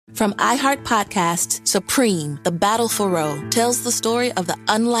From iHeart Podcasts, Supreme, The Battle for Roe, tells the story of the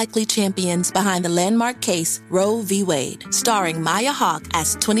unlikely champions behind the landmark case Roe v. Wade. Starring Maya Hawke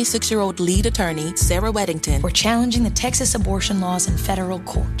as 26-year-old lead attorney Sarah Weddington. We're challenging the Texas abortion laws in federal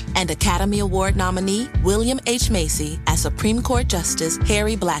court. And Academy Award nominee William H. Macy as Supreme Court Justice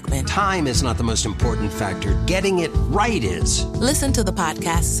Harry Blackmun. Time is not the most important factor. Getting it right is. Listen to the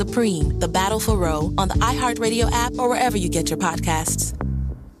podcast Supreme, The Battle for Roe on the iHeartRadio app or wherever you get your podcasts.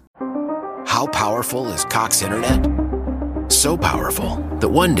 How powerful is Cox Internet? So powerful that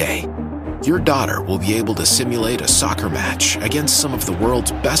one day, your daughter will be able to simulate a soccer match against some of the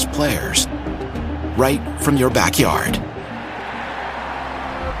world's best players right from your backyard.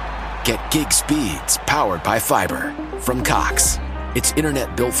 Get gig speeds powered by fiber from Cox. It's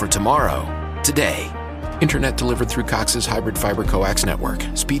internet built for tomorrow, today. Internet delivered through Cox's hybrid fiber coax network.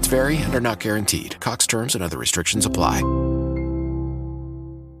 Speeds vary and are not guaranteed. Cox terms and other restrictions apply.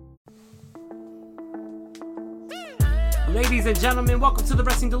 Ladies and gentlemen, welcome to the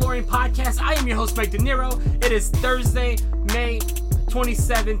Wrestling DeLorean podcast. I am your host, Mike De Niro. It is Thursday, May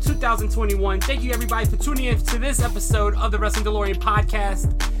 27, 2021. Thank you, everybody, for tuning in to this episode of the Wrestling DeLorean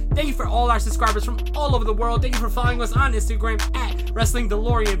podcast. Thank you for all our subscribers from all over the world. Thank you for following us on Instagram at Wrestling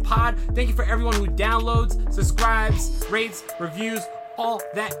DeLorean Pod. Thank you for everyone who downloads, subscribes, rates, reviews, all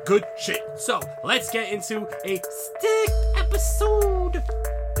that good shit. So, let's get into a stick episode.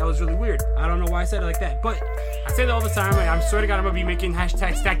 That was really weird. I don't know why I said it like that, but I say that all the time. I swear to God, I'm going to be making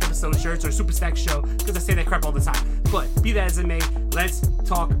hashtag stacked episode shirts or super stack show because I say that crap all the time. But be that as it may, let's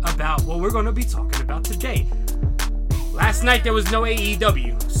talk about what we're going to be talking about today. Last night there was no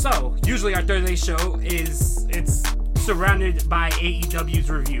AEW. So usually our Thursday show it's surrounded by AEW's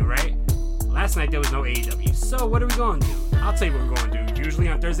review, right? Last night there was no AEW. So what are we going to do? I'll tell you what we're going to do. Usually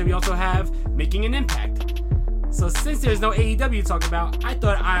on Thursday we also have Making an Impact. So since there's no AEW to talk about, I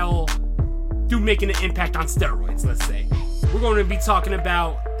thought I'll do Making an Impact on steroids, let's say. We're going to be talking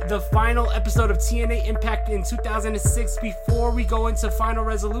about the final episode of TNA Impact in 2006 before we go into Final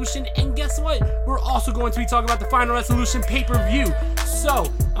Resolution. And guess what? We're also going to be talking about the Final Resolution pay-per-view.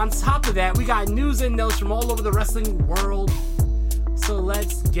 So, on top of that, we got news and notes from all over the wrestling world. So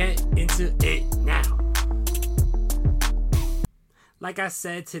let's get into it now. Like I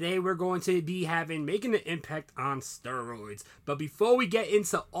said, today we're going to be Making an Impact on steroids. But before we get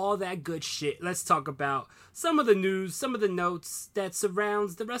into all that good shit, let's talk about some of the news, some of the notes that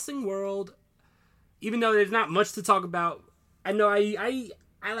surrounds the wrestling world. Even though there's not much to talk about, I know I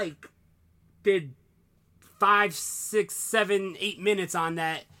did 5, 6, 7, 8 minutes on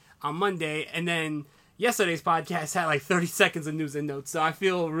that on Monday, and then yesterday's podcast had like 30 seconds of news and notes. So I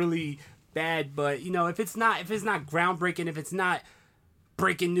feel really bad, but you know, if it's not groundbreaking, if it's not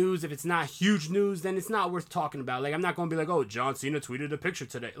breaking news, if it's not huge news, then it's not worth talking about. Like, I'm not going to be like, oh, John Cena tweeted a picture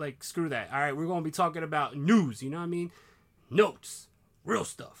today. Like, screw that. All right, we're going to be talking about news, you know what I mean? Notes. Real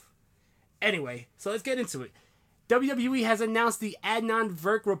stuff. Anyway, so let's get into it. WWE has announced the Adnan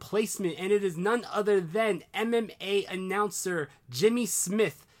Virk replacement, and it is none other than MMA announcer Jimmy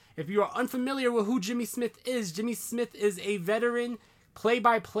Smith. If you are unfamiliar with who Jimmy Smith is a veteran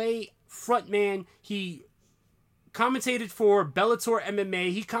play-by-play frontman. He commentated for Bellator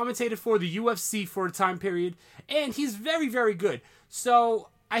MMA. He commentated for the UFC for a time period. And he's very, very good. So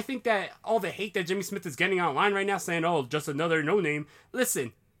I think that all the hate that Jimmy Smith is getting online right now saying, oh, just another no-name.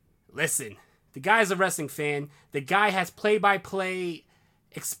 Listen. The guy's a wrestling fan. The guy has play-by-play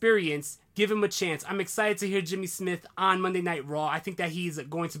experience. Give him a chance. I'm excited to hear Jimmy Smith on Monday Night Raw. I think that he's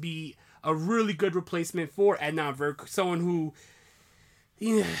going to be a really good replacement for Adnan Virk. Someone who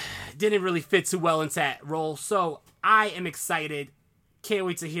didn't really fit too well into that role. So I am excited. Can't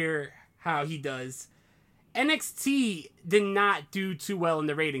wait to hear how he does. NXT did not do too well in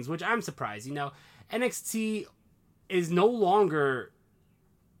the ratings, which I'm surprised. You know, NXT is no longer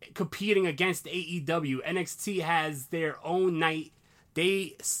competing against AEW. NXT has their own night.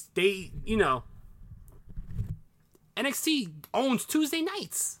 They NXT owns Tuesday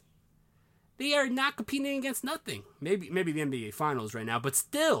nights. They are not competing against nothing. Maybe the NBA Finals right now, but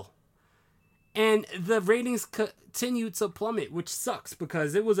still. And the ratings continue to plummet, which sucks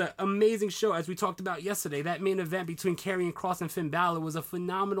because it was an amazing show, as we talked about yesterday. That main event between Karrion Kross and Finn Balor was a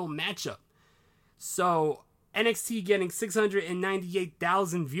phenomenal matchup. So, NXT getting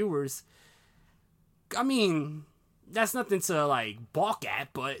 698,000 viewers. I mean, that's nothing to, like, balk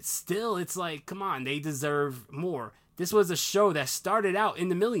at, but still, it's like, come on, they deserve more. This was a show that started out in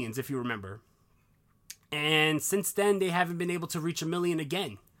the millions, if you remember. And since then, they haven't been able to reach 1 million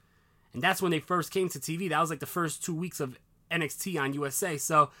again. And that's when they first came to TV. That was like the first 2 weeks of NXT on USA.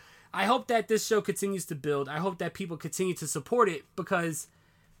 So I hope that this show continues to build. I hope that people continue to support it because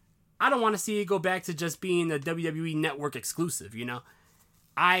I don't want to see it go back to just being a WWE Network exclusive, you know?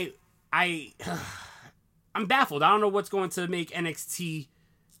 I'm baffled. I don't know what's going to make NXT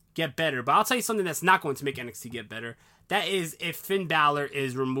get better, but I'll tell you something that's not going to make NXT get better. That is if Finn Balor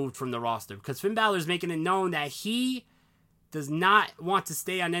is removed from the roster, because Finn Balor is making it known that he does not want to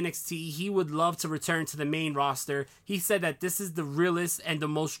stay on NXT. He would love to return to the main roster. He said that this is the realest and the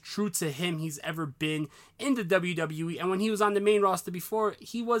most true to him he's ever been in the WWE. And when he was on the main roster before,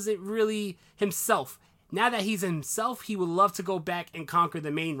 he wasn't really himself. Now that he's himself, he would love to go back and conquer the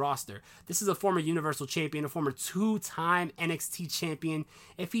main roster. This is a former Universal Champion, a former 2-time NXT Champion.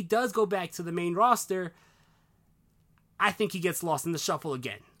 If he does go back to the main roster, I think he gets lost in the shuffle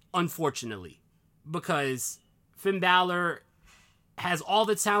again, unfortunately. Because Finn Balor has all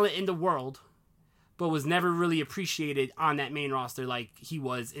the talent in the world, but was never really appreciated on that main roster like he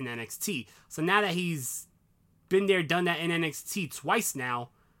was in NXT. So now that he's been there, done that in NXT twice now,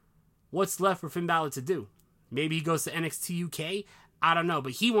 what's left for Finn Balor to do? Maybe he goes to NXT UK? I don't know,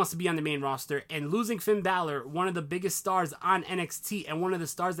 but he wants to be on the main roster, and losing Finn Balor, one of the biggest stars on NXT and one of the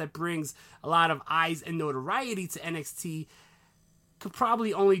stars that brings a lot of eyes and notoriety to NXT, could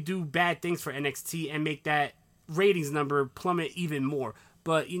probably only do bad things for NXT and make that ratings number plummet even more.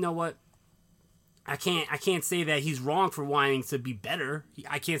 But you know what? I can't say that he's wrong for wanting to be better.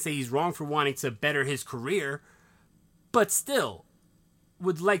 I can't say he's wrong for wanting to better his career. But still,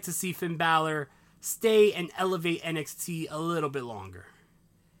 would like to see Finn Balor stay and elevate NXT a little bit longer.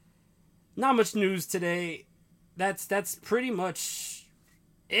 Not much news today. That's pretty much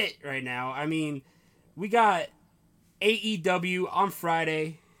it right now. I mean, we got AEW on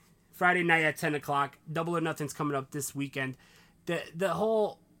Friday night at 10 o'clock. Double or Nothing's coming up this weekend. The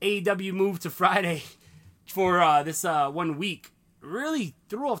whole AEW move to Friday for this 1 week really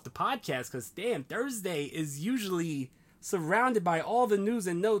threw off the podcast, because damn, Thursday is usually surrounded by all the news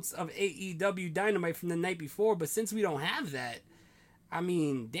and notes of AEW Dynamite from the night before, but since we don't have that, I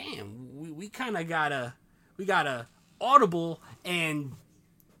mean, damn, we kind of gotta audible and,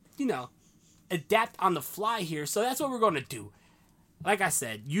 you know, adapt on the fly here. So that's what we're gonna do. Like I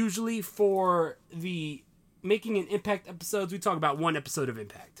said, usually for the Making an Impact episodes, we talk about one episode of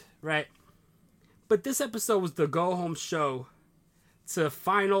Impact, right? But this episode was the go-home show to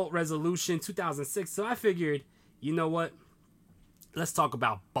Final Resolution 2006, so I figured, you know what? Let's talk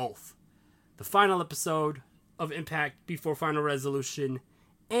about both. The final episode of Impact before Final Resolution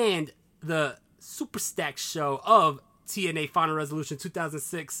and the Super Stack show of TNA Final Resolution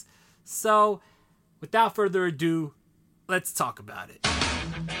 2006. So, without further ado, let's talk about it.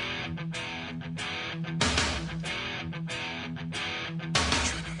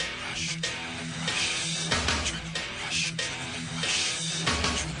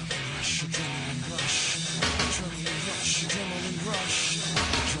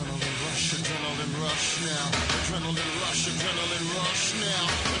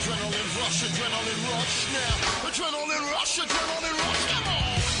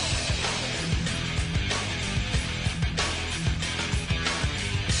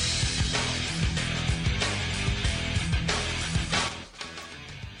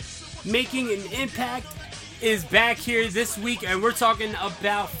 Making an Impact is back here this week, and we're talking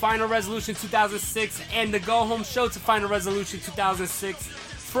about Final Resolution 2006 and the go-home show to Final Resolution 2006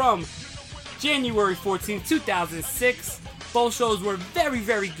 from January 14th, 2006. Both shows were very,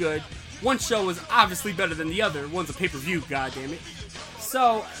 very good. One show was obviously better than the other. One's a pay-per-view, goddammit.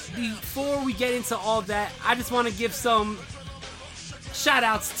 So, before we get into all that, I just want to give some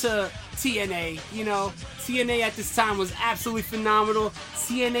shout-outs to TNA. You know, TNA at this time was absolutely phenomenal.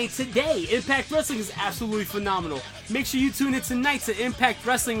 TNA today, Impact Wrestling, is absolutely phenomenal. Make sure you tune in tonight to Impact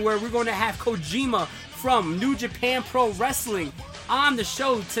Wrestling, where we're going to have Kojima from New Japan Pro Wrestling on the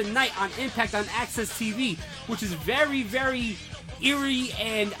show tonight on Impact on Access TV, which is very, very eerie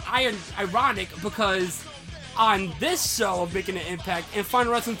and ironic, because on this show of Making an Impact and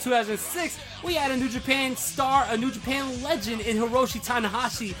Final Wrestling 2006, we had a New Japan star, a New Japan legend in Hiroshi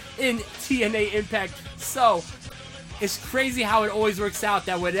Tanahashi in TNA Impact. So, it's crazy how it always works out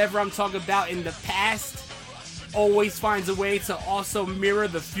that whatever I'm talking about in the past always finds a way to also mirror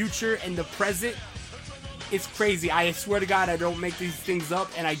the future and the present. It's crazy. I swear to God, I don't make these things up,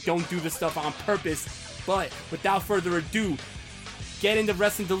 and I don't do this stuff on purpose. But without further ado, get in the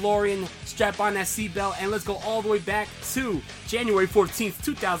Wrestling DeLorean, strap on that seatbelt, and let's go all the way back to January 14th,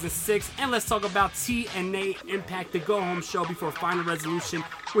 2006, and let's talk about TNA Impact, the go-home show before Final Resolution,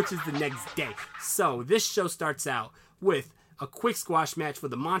 which is the next day. So, this show starts out with a quick squash match for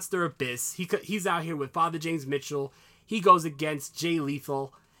the Monster Abyss. He's out here with Father James Mitchell. He goes against Jay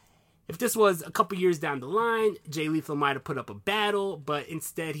Lethal. If this was a couple years down the line, Jay Lethal might have put up a battle, but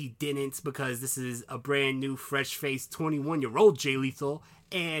instead he didn't, because this is a brand new, fresh-faced 21-year-old Jay Lethal,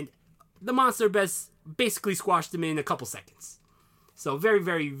 and the Monster basically squashed him in a couple seconds. So very,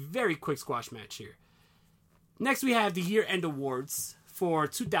 very, very quick squash match here. Next we have the year-end awards for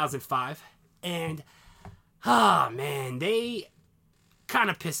 2005, and man, they kind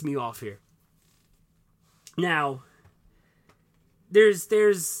of pissed me off here. Now,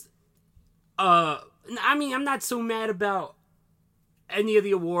 I'm not so mad about any of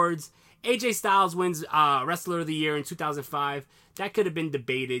the awards. AJ Styles wins Wrestler of the Year in 2005. That could have been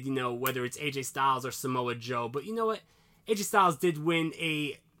debated, whether it's AJ Styles or Samoa Joe. But you know what? AJ Styles did win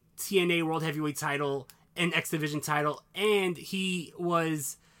a TNA World Heavyweight title, an X Division title, and he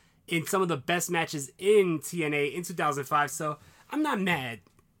was in some of the best matches in TNA in 2005. So I'm not mad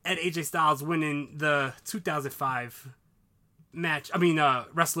at AJ Styles winning the 2005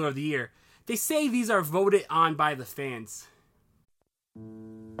 Wrestler of the Year. They say these are voted on by the fans.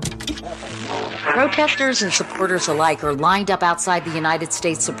 Protesters and supporters alike are lined up outside the United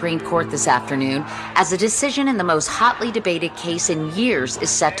States Supreme Court this afternoon as a decision in the most hotly debated case in years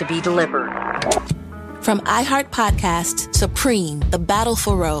is set to be delivered. From iHeart Podcasts, Supreme, The Battle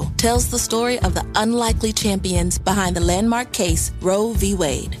for Roe, tells the story of the unlikely champions behind the landmark case Roe v.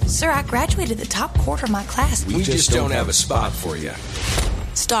 Wade. Sir, I graduated the top quarter of my class. We just don't have a spot for you.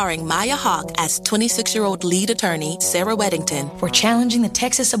 Starring Maya Hawke as 26-year-old lead attorney Sarah Weddington. We're challenging the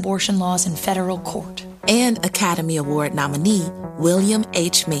Texas abortion laws in federal court. And Academy Award nominee William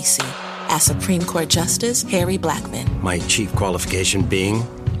H. Macy as Supreme Court Justice Harry Blackmun. My chief qualification being,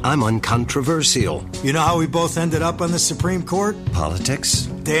 I'm uncontroversial. You know how we both ended up on the Supreme Court? Politics?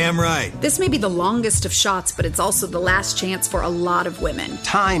 Damn right. This may be the longest of shots, but it's also the last chance for a lot of women.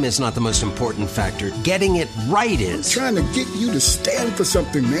 Time is not the most important factor. Getting it right is. I'm trying to get you to stand for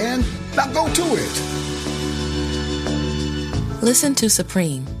something, man. Now go to it. Listen to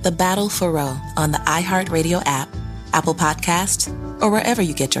Supreme, The Battle for Roe on the iHeartRadio app, Apple Podcasts, or wherever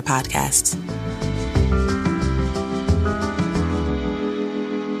you get your podcasts.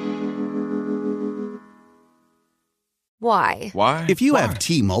 Why? Why? If you have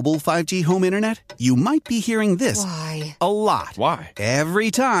T-Mobile 5G home internet, you might be hearing this Why? a lot. Why? Every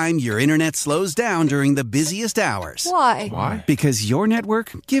time your internet slows down during the busiest hours. Why? Why? Because your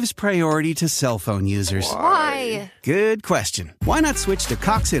network gives priority to cell phone users. Why? Good question. Why not switch to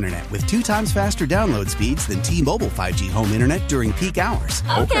Cox Internet with 2 times faster download speeds than T-Mobile 5G home internet during peak hours?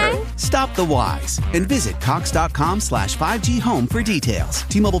 Okay. Stop the whys and visit cox.com/5G home for details.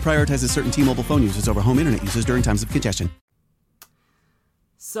 T-Mobile prioritizes certain T-Mobile phone users over home internet users during times of congestion.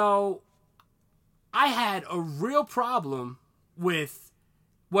 So, I had a real problem with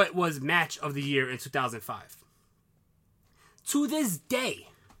what was Match of the Year in 2005. To this day,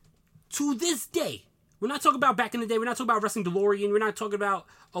 we're not talking about back in the day, we're not talking about Wrestling DeLorean, we're not talking about,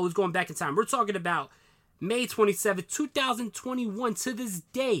 it's going back in time. We're talking about May 27, 2021, to this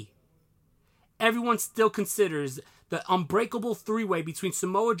day. Everyone still considers the Unbreakable three-way between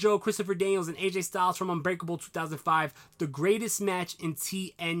Samoa Joe, Christopher Daniels, and AJ Styles from Unbreakable 2005 the greatest match in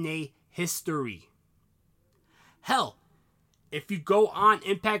TNA history. Hell, if you go on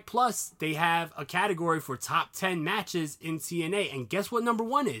Impact Plus, they have a category for top 10 matches in TNA. And guess what number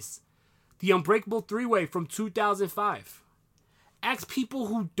 1 is? The Unbreakable three-way from 2005. Ask people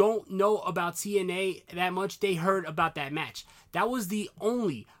who don't know about TNA that much, they heard about that match. That was the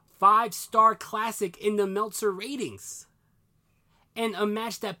only 5-star classic in the Meltzer ratings. And a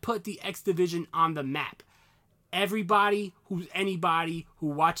match that put the X Division on the map. Anybody who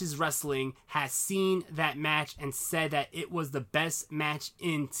watches wrestling has seen that match and said that it was the best match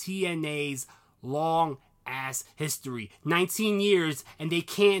in TNA's long ass history. 19 years and they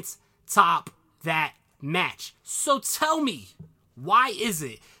can't top that match. So tell me, why is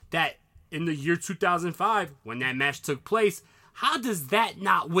it that in the year 2005, when that match took place, how does that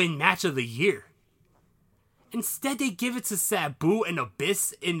not win Match of the Year? Instead, they give it to Sabu and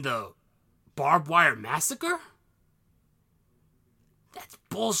Abyss in the Barbed Wire Massacre? That's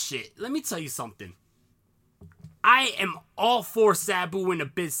bullshit. Let me tell you something. I am all for Sabu and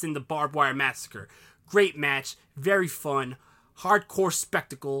Abyss in the Barbed Wire Massacre. Great match, very fun, hardcore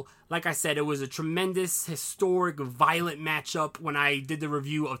spectacle. Like I said, it was a tremendous, historic, violent matchup when I did the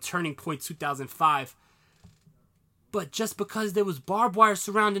review of Turning Point 2005. But just because there was barbed wire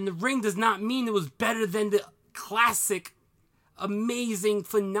surrounding the ring does not mean it was better than the classic, amazing,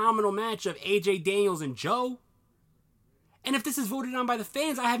 phenomenal match of AJ Daniels and Joe. And if this is voted on by the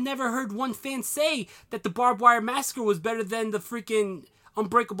fans, I have never heard one fan say that the Barbed Wire Massacre was better than the freaking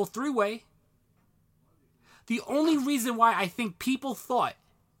Unbreakable three-way. The only reason why I think people thought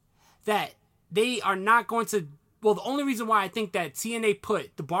that they are not going to... Well, the only reason why I think that TNA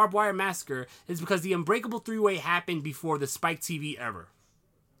put the Barbed Wire Massacre is because the Unbreakable 3-Way happened before the Spike TV era.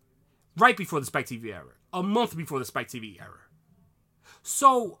 Right before the Spike TV era. A month before the Spike TV era.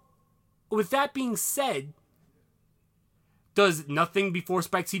 So, with that being said, does nothing before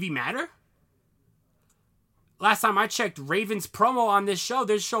Spike TV matter? Last time I checked Raven's promo on this show,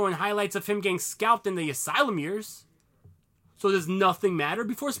 they're showing highlights of him getting scalped in the Asylum years. So does nothing matter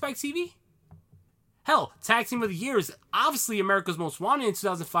before Spike TV? Hell, Tag Team of the Year is obviously America's Most Wanted in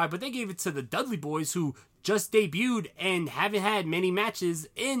 2005, but they gave it to the Dudley Boys, who just debuted and haven't had many matches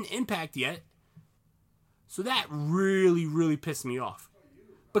in Impact yet. So that really, really pissed me off.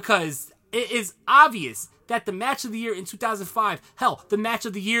 Because it is obvious that the match of the year in 2005, hell, the match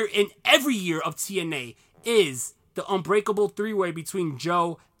of the year in every year of TNA, is the Unbreakable 3-Way between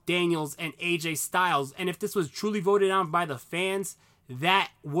Joe, Daniels, and AJ Styles. And if this was truly voted on by the fans, that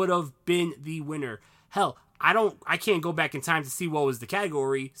would have been the winner. Hell, I can't go back in time to see what was the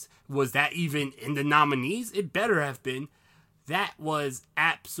categories. Was that even in the nominees? It better have been. That was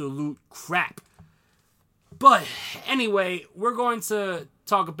absolute crap. But anyway, we're going to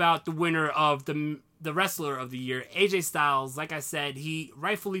talk about the winner of the Wrestler of the Year, AJ Styles. Like I said, he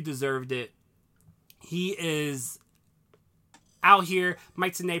rightfully deserved it. He is out here.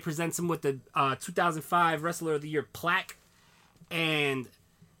 Mike Tenay presents him with the 2005 Wrestler of the Year plaque. And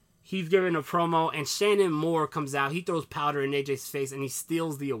he's giving a promo, and Shannon Moore comes out. He throws powder in AJ's face, and he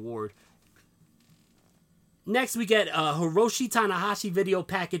steals the award. Next, we get a Hiroshi Tanahashi video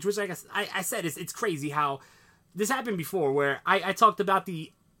package, which I said, it's crazy how this happened before, where I talked about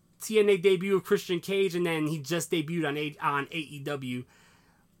the TNA debut of Christian Cage, and then he just debuted on AEW.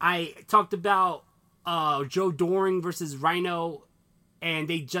 I talked about Joe Doring versus Rhino, and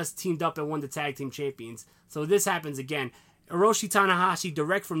they just teamed up and won the Tag Team Champions. So this happens again. Hiroshi Tanahashi,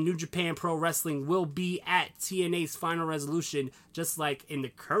 direct from New Japan Pro Wrestling, will be at TNA's Final Resolution, just like in the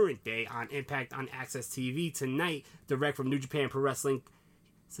current day on Impact on Access TV. Tonight, direct from New Japan Pro Wrestling,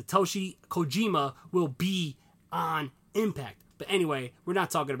 Satoshi Kojima will be on Impact. But anyway, we're not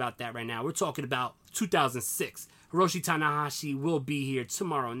talking about that right now. We're talking about 2006. Hiroshi Tanahashi will be here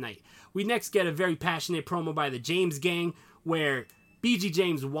tomorrow night. We next get a very passionate promo by the James Gang, where BG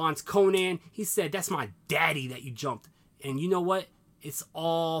James wants Conan. He said, "That's my daddy that you jumped." And you know what? It's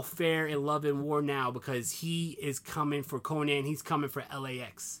all fair in love and war now, because he is coming for Conan. He's coming for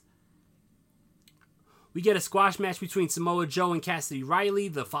LAX. We get a squash match between Samoa Joe and Cassidy Riley,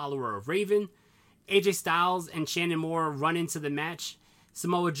 the follower of Raven. AJ Styles and Shannon Moore run into the match.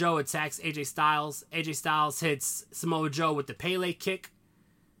 Samoa Joe attacks AJ Styles. AJ Styles hits Samoa Joe with the Pele kick,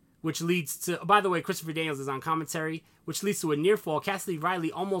 which leads to... By the way, Christopher Daniels is on commentary, which leads to a near fall. Cassidy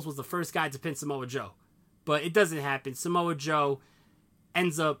Riley almost was the first guy to pin Samoa Joe, but it doesn't happen. Samoa Joe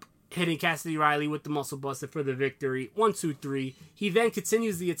ends up hitting Cassidy Riley with the Muscle Buster for the victory. 1, 2, 3. He then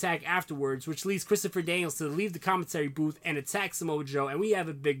continues the attack afterwards, which leads Christopher Daniels to leave the commentary booth and attack Samoa Joe, and we have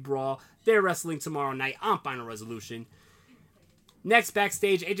a big brawl. They're wrestling tomorrow night on Final Resolution. Next,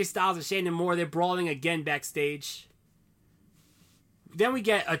 backstage, AJ Styles and Shannon Moore, they're brawling again backstage. Then we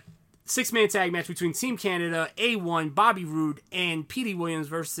get a 6-man tag match between Team Canada, A1, Bobby Roode, and Petey Williams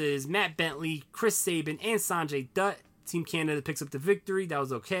versus Matt Bentley, Chris Sabin, and Sanjay Dutt. Team Canada picks up the victory. That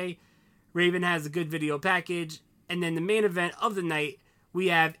was okay. Raven has a good video package. And then the main event of the night, we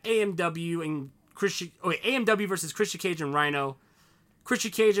have AMW versus Christian Cage and Rhino.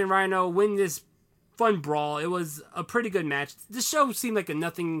 Christian Cage and Rhino win this fun brawl. It was a pretty good match. This show seemed like a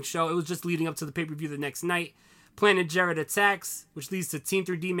nothing show. It was just leading up to the pay-per-view the next night. Planet Jarrett attacks, which leads to Team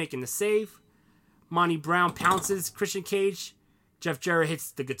 3D making the save. Monty Brown pounces Christian Cage. Jeff Jarrett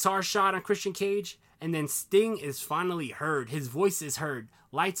hits the guitar shot on Christian Cage. And then Sting is finally heard. His voice is heard.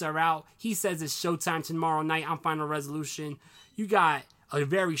 Lights are out. He says it's showtime tomorrow night on Final Resolution. You got a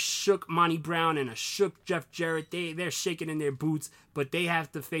very shook Monty Brown and a shook Jeff Jarrett. They're shaking in their boots, but they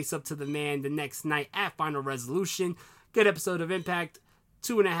have to face up to the man the next night at Final Resolution. Good episode of Impact.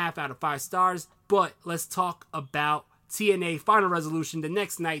 2.5 out of 5 stars. But let's talk about TNA Final Resolution the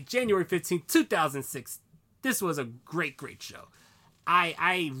next night, January 15th, 2006. This was a great, great show.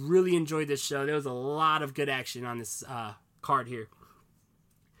 I really enjoyed this show. There was a lot of good action on this card here.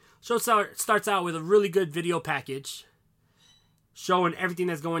 Show starts out with a really good video package showing everything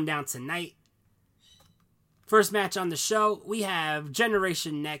that's going down tonight. First match on the show, we have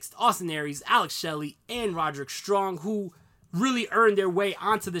Generation Next, Austin Aries, Alex Shelley, and Roderick Strong, who really earned their way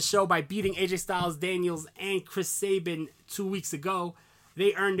onto the show by beating AJ Styles, Daniels, and Chris Sabin 2 weeks ago.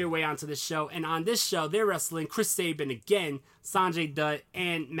 They earned their way onto the show, and on this show, they're wrestling Chris Sabin again, Sanjay Dutt,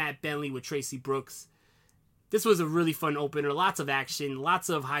 and Matt Bentley with Tracy Brooks. this was a really fun opener. Lots of action, lots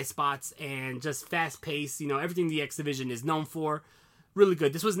of high spots, and just fast pace. Everything the X Division is known for. Really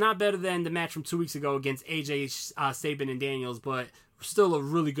good. This was not better than the match from 2 weeks ago against AJ, Sabin, and Daniels, but still a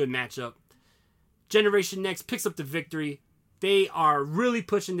really good matchup. Generation Next picks up the victory. They are really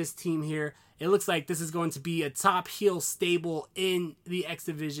pushing this team here. It looks like this is going to be a top heel stable in the X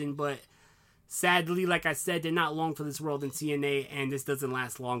Division, but sadly, like I said, they're not long for this world in TNA, and this doesn't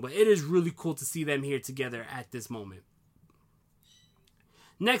last long, but it is really cool to see them here together at this moment.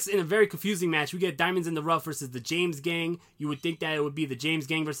 Next, in a very confusing match, we get Diamonds in the Rough versus the James Gang. You would think that it would be the James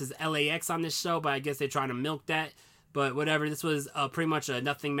Gang versus LAX on this show, but I guess they're trying to milk that. But whatever, this was pretty much a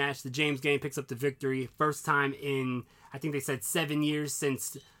nothing match. The James Gang picks up the victory. First time in, I think they said 7 years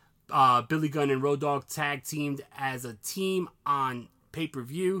since Billy Gunn and Road Dogg tag teamed as a team on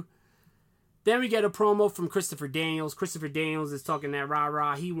pay-per-view. Then we get a promo from Christopher Daniels. Christopher Daniels is talking that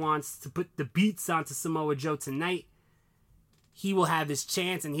rah-rah. He wants to put the beats onto Samoa Joe tonight. He will have his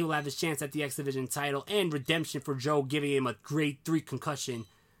chance, and he will have his chance at the X Division title and redemption for Joe, giving him a grade 3 concussion.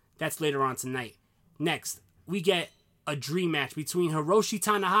 That's later on tonight. Next, we get a dream match between Hiroshi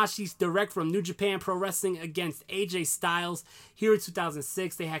Tanahashi, direct from New Japan Pro Wrestling, against AJ Styles. Here in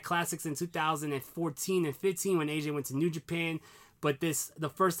 2006, they had classics in 2014 and 15 when AJ went to New Japan. But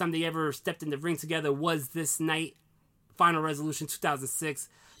the first time they ever stepped in the ring together was this night. Final Resolution 2006.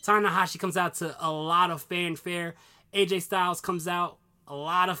 Tanahashi comes out to a lot of fanfare. AJ Styles comes out, a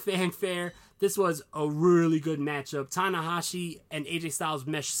lot of fanfare. This was a really good matchup. Tanahashi and AJ Styles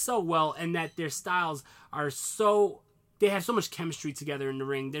mesh so well, and that their styles they have so much chemistry together in the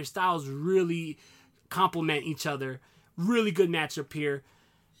ring. Their styles really complement each other. Really good matchup here.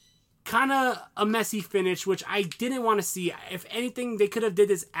 Kind of a messy finish, which I didn't want to see. If anything, they could have did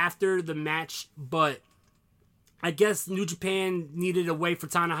this after the match, but I guess New Japan needed a way for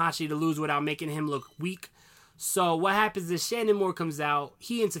Tanahashi to lose without making him look weak. So what happens is Shannon Moore comes out,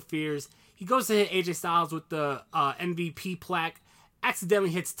 he interferes, he goes to hit AJ Styles with the MVP plaque, accidentally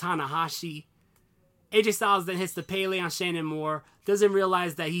hits Tanahashi. AJ Styles then hits the Pele on Shannon Moore, doesn't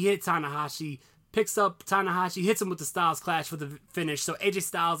realize that he hit Tanahashi, picks up Tanahashi, hits him with the Styles Clash for the finish. So AJ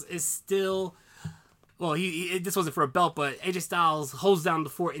Styles is still, well, this wasn't for a belt, but AJ Styles holds down the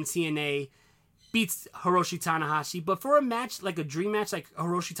fort in TNA, beats Hiroshi Tanahashi. But for a match, like a dream match, like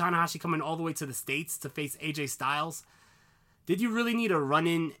Hiroshi Tanahashi coming all the way to the States to face AJ Styles, did you really need a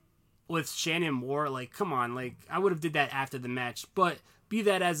run-in with Shannon Moore? Like, come on, like, I would have did that after the match. But be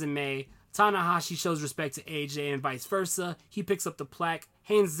that as it may, Tanahashi shows respect to AJ and vice versa. He picks up the plaque,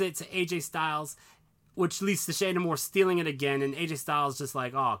 hands it to AJ Styles, which leads to Shannon Moore stealing it again, and AJ Styles just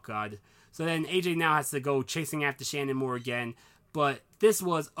like, oh god. So then AJ now has to go chasing after Shannon Moore again. But this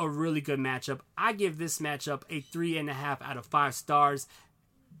was a really good matchup. I give this matchup a 3.5 out of 5 stars.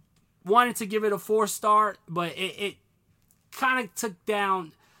 Wanted to give it a 4-star, but it kind of took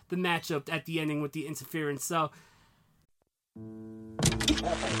down the matchup at the ending with the interference. So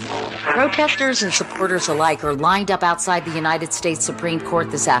protesters and supporters alike are lined up outside the United States Supreme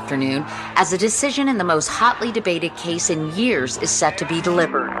Court this afternoon as a decision in the most hotly debated case in years is set to be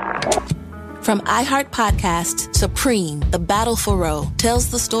delivered. From iHeart Podcasts, Supreme, The Battle for Roe, tells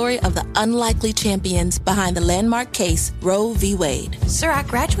the story of the unlikely champions behind the landmark case Roe v. Wade. Sir, I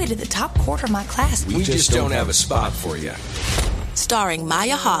graduated the top quarter of my class. We just don't have a spot for you. Starring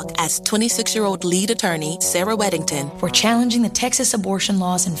Maya Hawke as 26-year-old lead attorney Sarah Weddington. We're challenging the Texas abortion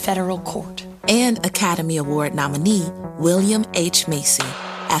laws in federal court. And Academy Award nominee William H. Macy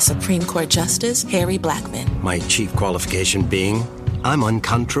as Supreme Court Justice Harry Blackmun. My chief qualification being, I'm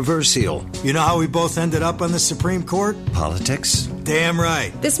uncontroversial. You know how we both ended up on the Supreme Court? Politics? Damn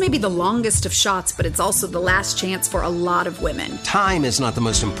right. This may be the longest of shots, but it's also the last chance for a lot of women. Time is not the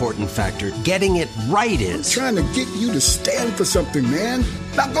most important factor. Getting it right is. I'm trying to get you to stand for something, man.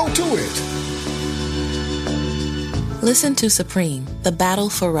 Now go to it. Listen to Supreme, The Battle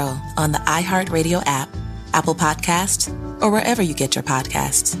for Roe on the iHeartRadio app, Apple Podcasts, or wherever you get your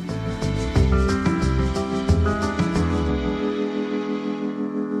podcasts.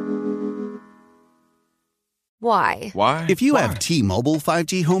 Why? Why? If you have T-Mobile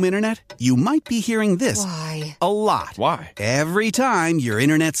 5G home internet, you might be hearing this Why? a lot. Why? Every time your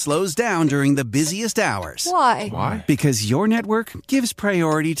internet slows down during the busiest hours. Why? Why? Because your network gives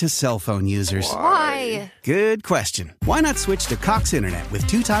priority to cell phone users. Why? Good question. Why not switch to Cox Internet with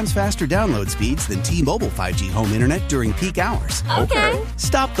 2 times faster download speeds than T-Mobile 5G home internet during peak hours? Okay.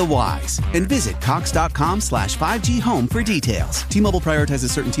 Stop the whys and visit cox.com/5G home for details. T-Mobile prioritizes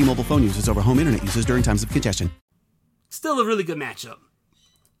certain T-Mobile phone users over home internet users during times of congestion. Still a really good matchup.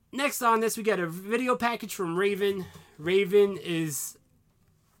 Next on this, we got a video package from Raven. Raven is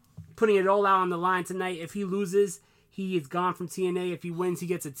putting it all out on the line tonight. If he loses, he is gone from TNA. If he wins, he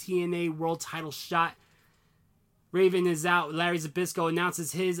gets a TNA world title shot. Raven is out. Larry Zbyszko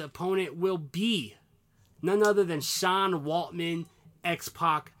announces his opponent will be none other than Sean Waltman,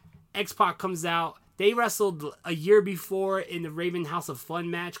 X-Pac. X-Pac comes out. They wrestled a year before in the Raven House of Fun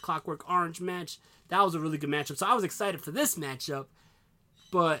match, Clockwork Orange match. That was a really good matchup. So I was excited for this matchup.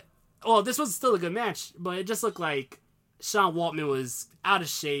 But, well, this was still a good match. But it just looked like Sean Waltman was out of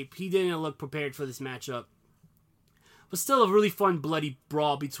shape. He didn't look prepared for this matchup. But still a really fun, bloody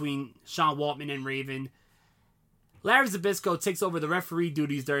brawl between Sean Waltman and Raven. Larry Zbyszko takes over the referee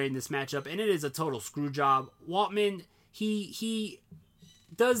duties during this matchup, and it is a total screw job. Waltman, he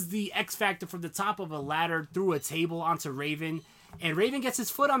does the X Factor from the top of a ladder through a table onto Raven, and Raven gets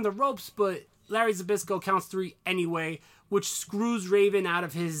his foot on the ropes, but Larry Zbyszko counts 3 anyway, which screws Raven out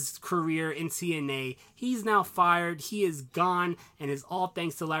of his career in TNA. He's now fired, he is gone, and it's all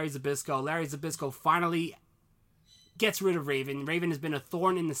thanks to Larry Zbyszko. Larry Zbyszko finally gets rid of Raven. Raven has been a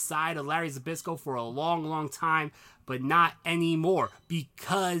thorn in the side of Larry Zbyszko for a long, long time, but not anymore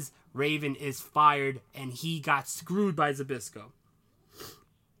because Raven is fired and he got screwed by Zbyszko.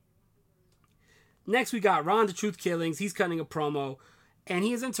 Next, we got Ron the Truth Killings. He's cutting a promo, and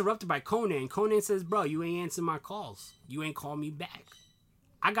he is interrupted by Conan. Conan says, bro, you ain't answering my calls. You ain't called me back.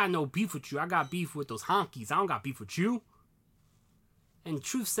 I got no beef with you. I got beef with those honkies. I don't got beef with you. And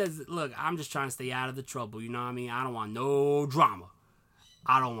Truth says, look, I'm just trying to stay out of the trouble, you know what I mean? I don't want no drama.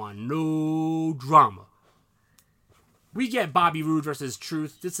 I don't want no drama. We get Bobby Roode versus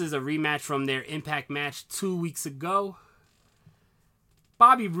Truth. This is a rematch from their Impact match 2 weeks ago.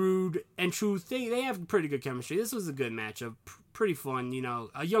 Bobby Roode and Truth, they have pretty good chemistry. This was a good matchup. Pretty fun, you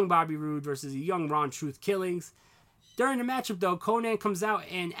know. A young Bobby Roode versus a young Ron Truth Killings. During the matchup, though, Conan comes out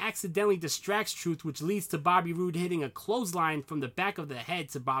and accidentally distracts Truth, which leads to Bobby Roode hitting a clothesline from the back of the head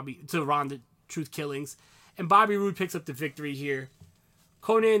to Ron the Truth Killings. And Bobby Roode picks up the victory here.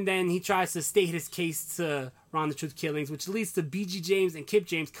 Conan then, he tries to state his case to Ron the Truth Killings, which leads to BG James and Kip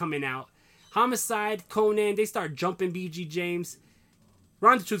James coming out. Homicide, Conan, they start jumping BG James.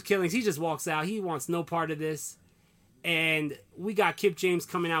 Ron the Truth Killings, he just walks out. He wants no part of this. And we got Kip James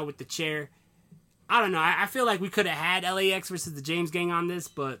coming out with the chair. I don't know. I feel like we could have had LAX versus the James Gang on this,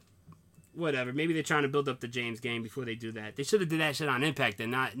 but whatever. Maybe they're trying to build up the James Gang before they do that. They should have did that shit on Impact and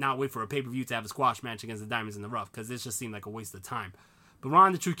not wait for a pay-per-view to have a squash match against the Diamonds in the Rough, because this just seemed like a waste of time. But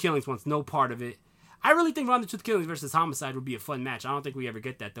Ron the Truth Killings wants no part of it. I really think Ron the Truth Killings versus Homicide would be a fun match. I don't think we ever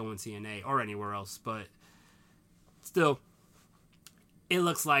get that, though, in TNA or anywhere else. But still, it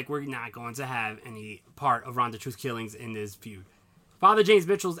looks like we're not going to have any part of Ron the Truth Killings in this feud. Father James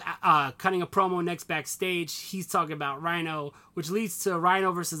Mitchell's cutting a promo next backstage. He's talking about Rhino, which leads to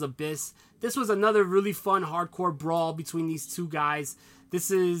Rhino versus Abyss. This was another really fun hardcore brawl between these two guys. This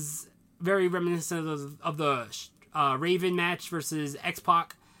is very reminiscent of the Raven match versus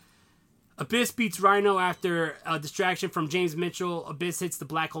X-Pac. Abyss beats Rhino after a distraction from James Mitchell. Abyss hits the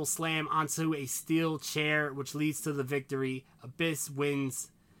Black Hole Slam onto a steel chair, which leads to the victory. Abyss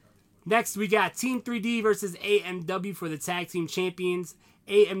wins. Next, we got Team 3D versus AMW for the Tag Team Champions.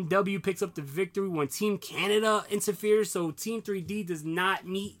 AMW picks up the victory when Team Canada interferes, so Team 3D does not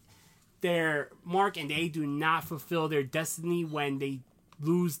meet their mark and they do not fulfill their destiny when they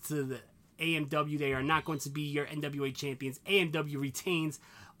lose to the AMW. They are not going to be your NWA champions. AMW retains,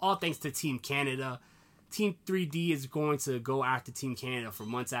 all thanks to Team Canada. Team 3D is going to go after Team Canada for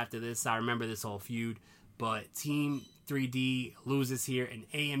months after this. I remember this whole feud, but Team 3D loses here, and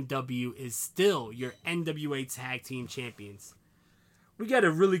AMW is still your NWA Tag Team Champions. We get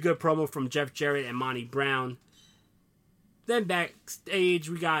a really good promo from Jeff Jarrett and Monty Brown. Then backstage,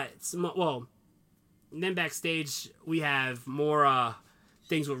 we got we have more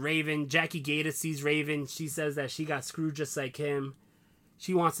things with Raven. Jackie Gaeta sees Raven. She says that she got screwed just like him.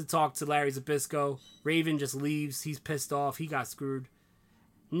 She wants to talk to Larry Zbyszko. Raven just leaves. He's pissed off. He got screwed.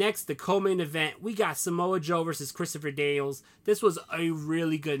 Next, the co-main event, we got Samoa Joe versus Christopher Daniels. This was a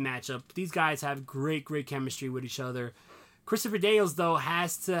really good matchup. These guys have great chemistry with each other. Christopher Daniels, though,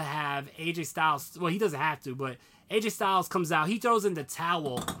 has to have AJ Styles. Well, he doesn't have to, but AJ Styles comes out. He throws in the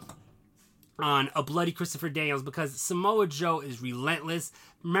towel on a bloody Christopher Daniels because Samoa Joe is relentless.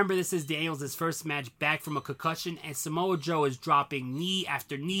 Remember, this is Daniels' first match back from a concussion, and Samoa Joe is dropping knee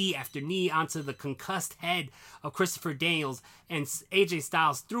after knee after knee onto the concussed head of Christopher Daniels, and AJ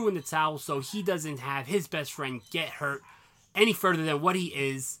Styles threw in the towel so he doesn't have his best friend get hurt any further than what he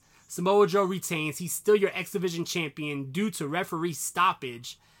is. Samoa Joe retains. He's still your X Division champion due to referee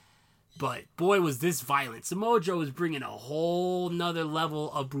stoppage. But boy, was this violent. Samoa Joe is bringing a whole nother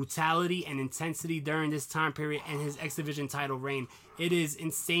level of brutality and intensity during this time period and his X Division title reign. It is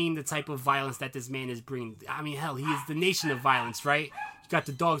insane the type of violence that this man is bringing. I mean, hell, he is the nation of violence, right? You got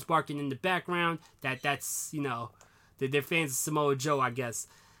the dogs barking in the background. That's you know, they're fans of Samoa Joe, I guess.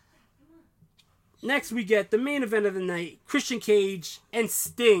 Next, we get the main event of the night, Christian Cage and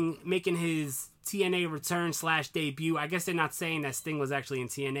Sting making his TNA return / debut. I guess they're not saying that Sting was actually in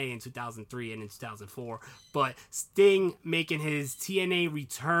TNA in 2003 and in 2004, but Sting making his TNA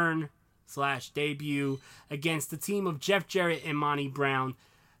return / debut against the team of Jeff Jarrett and Monty Brown.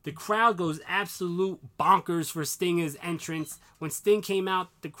 The crowd goes absolute bonkers for Sting's entrance. When Sting came out,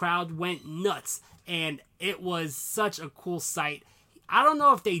 the crowd went nuts, and it was such a cool sight. I don't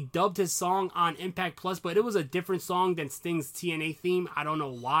know if they dubbed his song on Impact Plus, but it was a different song than Sting's TNA theme. I don't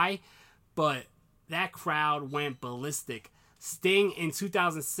know why, but that crowd went ballistic. Sting in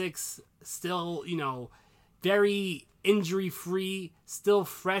 2006, still, you know, very injury-free, still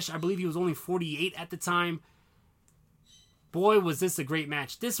fresh. I believe he was only 48 at the time. Boy, was this a great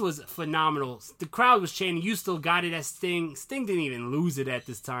match. This was phenomenal. The crowd was chanting, "You still got it," at Sting. Sting didn't even lose it at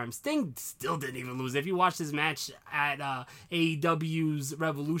this time. Sting still didn't even lose it. If you watched his match at AEW's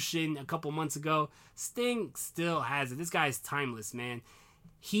Revolution a couple months ago, Sting still has it. This guy is timeless, man.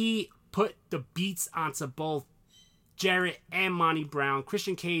 He put the beats onto both Jarrett and Monty Brown.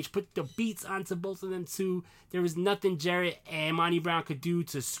 Christian Cage put the beats onto both of them too. There was nothing Jarrett and Monty Brown could do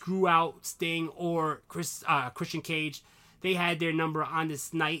to screw out Sting or Christian Cage. They had their number on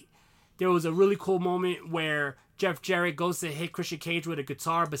this night. There was a really cool moment where Jeff Jarrett goes to hit Christian Cage with a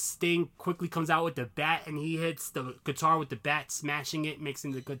guitar, but Sting quickly comes out with the bat and he hits the guitar with the bat, smashing it,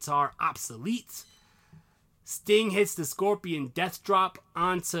 making the guitar obsolete. Sting hits the Scorpion Death Drop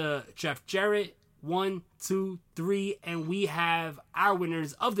onto Jeff Jarrett. 1, 2, 3, and we have our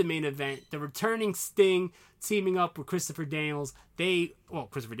winners of the main event. The returning Sting teaming up with Christopher Daniels.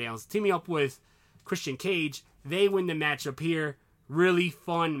 Teaming up with Christian Cage. They win the matchup here. Really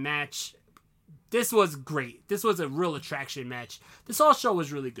fun match. This was great. This was a real attraction match. This whole show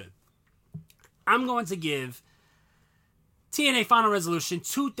was really good. I'm going to give TNA Final Resolution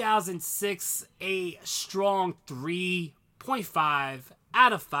 2006 a strong 3.5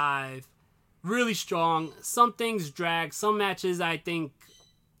 out of 5. Really strong. Some things dragged. Some matches I think,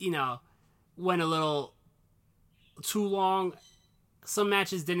 went a little too long. Some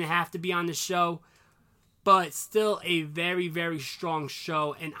matches didn't have to be on the show. But still a very, very strong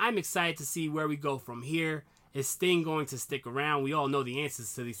show. And I'm excited to see where we go from here. Is Sting going to stick around? We all know the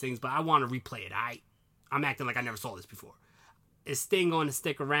answers to these things, but I want to replay it. I'm acting like I never saw this before. Is Sting going to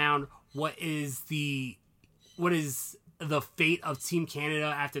stick around? What is the fate of Team Canada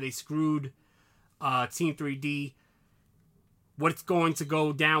after they screwed Team 3D? What's going to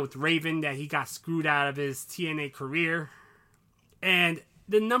go down with Raven, that he got screwed out of his TNA career? And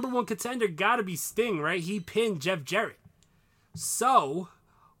the number one contender gotta be Sting, right? He pinned Jeff Jarrett. So,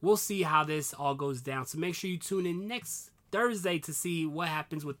 we'll see how this all goes down. So make sure you tune in next Thursday to see what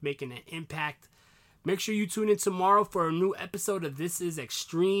happens with Making an Impact. Make sure you tune in tomorrow for a new episode of This Is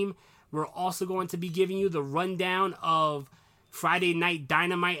Extreme. We're also going to be giving you the rundown of Friday Night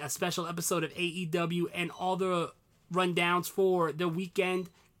Dynamite, a special episode of AEW, and all the rundowns for the weekend.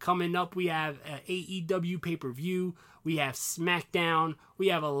 Coming up, we have an AEW pay-per-view. We have SmackDown. We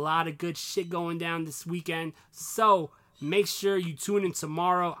have a lot of good shit going down this weekend. So make sure you tune in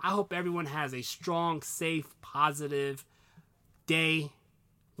tomorrow. I hope everyone has a strong, safe, positive day.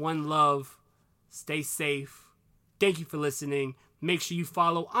 One love. Stay safe. Thank you for listening. Make sure you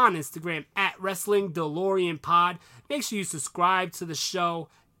follow on Instagram at Wrestling DeLorean Pod. Make sure you subscribe to the show.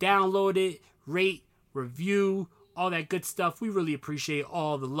 Download it. Rate. Review. All that good stuff. We really appreciate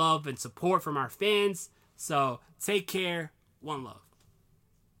all the love and support from our fans. So take care. One love.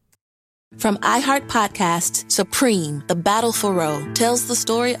 From iHeart Podcasts, Supreme, The Battle for Roe, tells the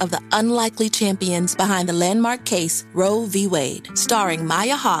story of the unlikely champions behind the landmark case Roe v. Wade. Starring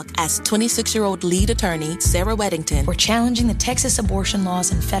Maya Hawke as 26-year-old lead attorney Sarah Weddington. We're challenging the Texas abortion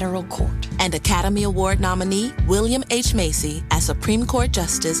laws in federal court. And Academy Award nominee William H. Macy as Supreme Court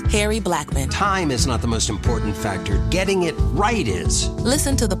Justice Harry Blackmun. Time is not the most important factor. Getting it right is.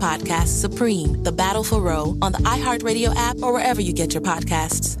 Listen to the podcast Supreme, The Battle for Roe on the iHeartRadio app or wherever you get your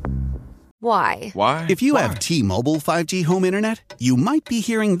podcasts. Why? Why? If you have T-Mobile 5G home internet, you might be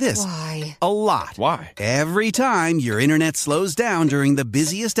hearing this Why? a lot. Why? Every time your internet slows down during the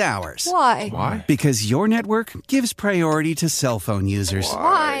busiest hours. Why? Why? Because your network gives priority to cell phone users.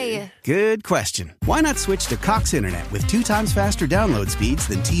 Why? Good question. Why not switch to Cox Internet with 2 times faster download speeds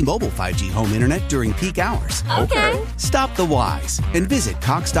than T-Mobile 5G home internet during peak hours? Okay. Stop the whys and visit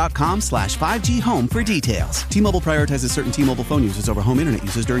cox.com/5G home for details. T-Mobile prioritizes certain T-Mobile phone users over home internet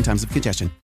users during times of congestion.